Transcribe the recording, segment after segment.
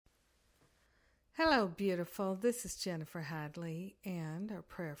Hello, beautiful. This is Jennifer Hadley, and our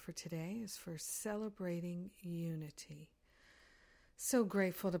prayer for today is for celebrating unity. So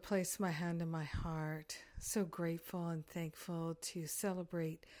grateful to place my hand on my heart. So grateful and thankful to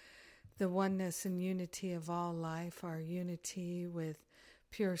celebrate the oneness and unity of all life, our unity with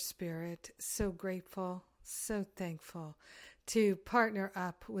pure spirit. So grateful, so thankful to partner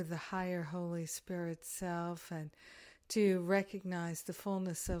up with the higher Holy Spirit self and to recognize the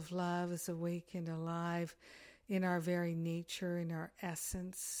fullness of love is awake and alive in our very nature, in our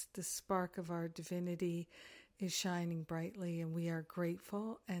essence. The spark of our divinity is shining brightly, and we are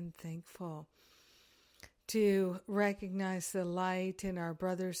grateful and thankful to recognize the light in our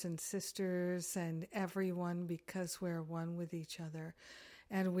brothers and sisters and everyone, because we're one with each other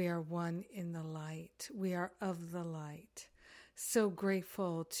and we are one in the light. We are of the light. So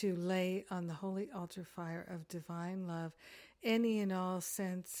grateful to lay on the holy altar fire of divine love any and all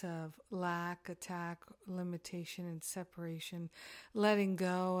sense of lack, attack, limitation, and separation, letting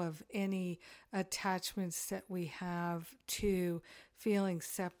go of any attachments that we have to feeling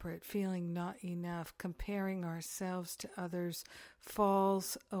separate, feeling not enough, comparing ourselves to others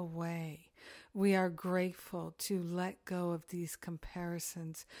falls away. We are grateful to let go of these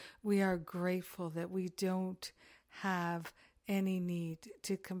comparisons. We are grateful that we don't have any need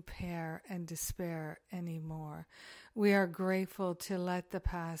to compare and despair anymore. We are grateful to let the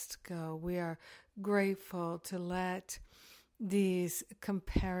past go. We are grateful to let these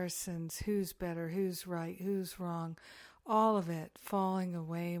comparisons, who's better, who's right, who's wrong, all of it falling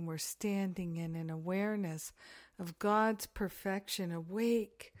away, and we're standing in an awareness of God's perfection,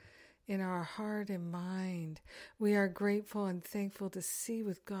 awake in our heart and mind. We are grateful and thankful to see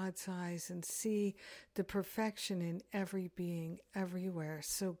with God's eyes and see the perfection in every being, everywhere.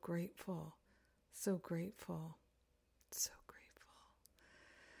 So grateful, so grateful, so grateful.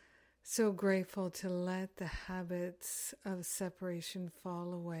 So grateful to let the habits of separation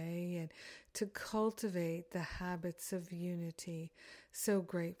fall away and to cultivate the habits of unity. So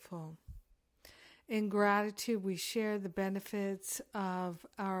grateful. In gratitude, we share the benefits of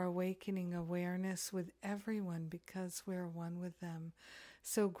our awakening awareness with everyone because we're one with them.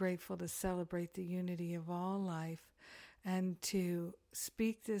 So grateful to celebrate the unity of all life and to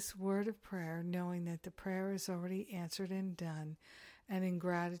speak this word of prayer, knowing that the prayer is already answered and done. And in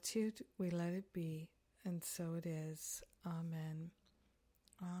gratitude, we let it be. And so it is. Amen.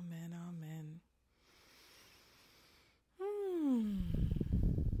 Amen. Amen.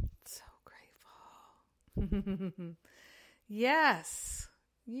 Yes,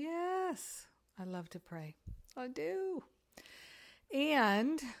 yes, I love to pray. I do.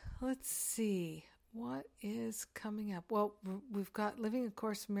 And let's see, what is coming up? Well, we've got Living A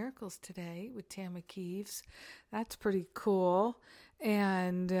Course in Miracles today with Tama Keeves. That's pretty cool.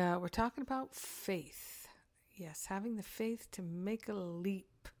 And we're talking about faith. Yes, having the faith to make a leap.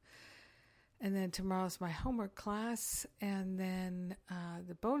 And then tomorrow's my homework class, and then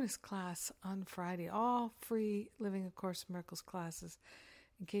the bonus class on Friday. All free Living A Course in Miracles classes,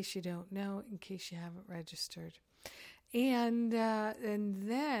 in case you don't know, in case you haven't registered. And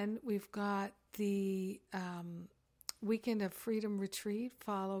then we've got the Weekend of Freedom Retreat,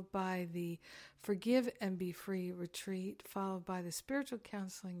 followed by the Forgive and Be Free Retreat, followed by the Spiritual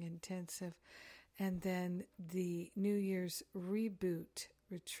Counseling Intensive, and then the New Year's Reboot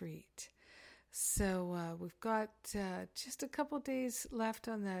Retreat. So we've got just a couple days left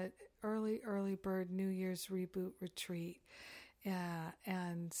on the early bird New Year's Reboot Retreat.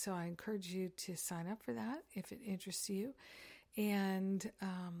 And so I encourage you to sign up for that if it interests you. And,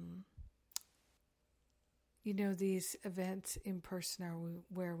 these events in person are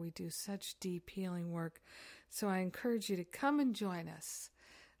where we do such deep healing work. So I encourage you to come and join us.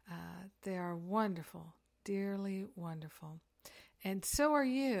 They are wonderful, dearly wonderful. And so are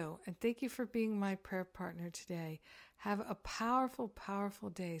you. And thank you for being my prayer partner today. Have a powerful, powerful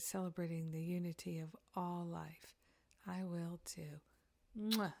day celebrating the unity of all life. I will too.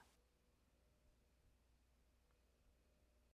 Mwah.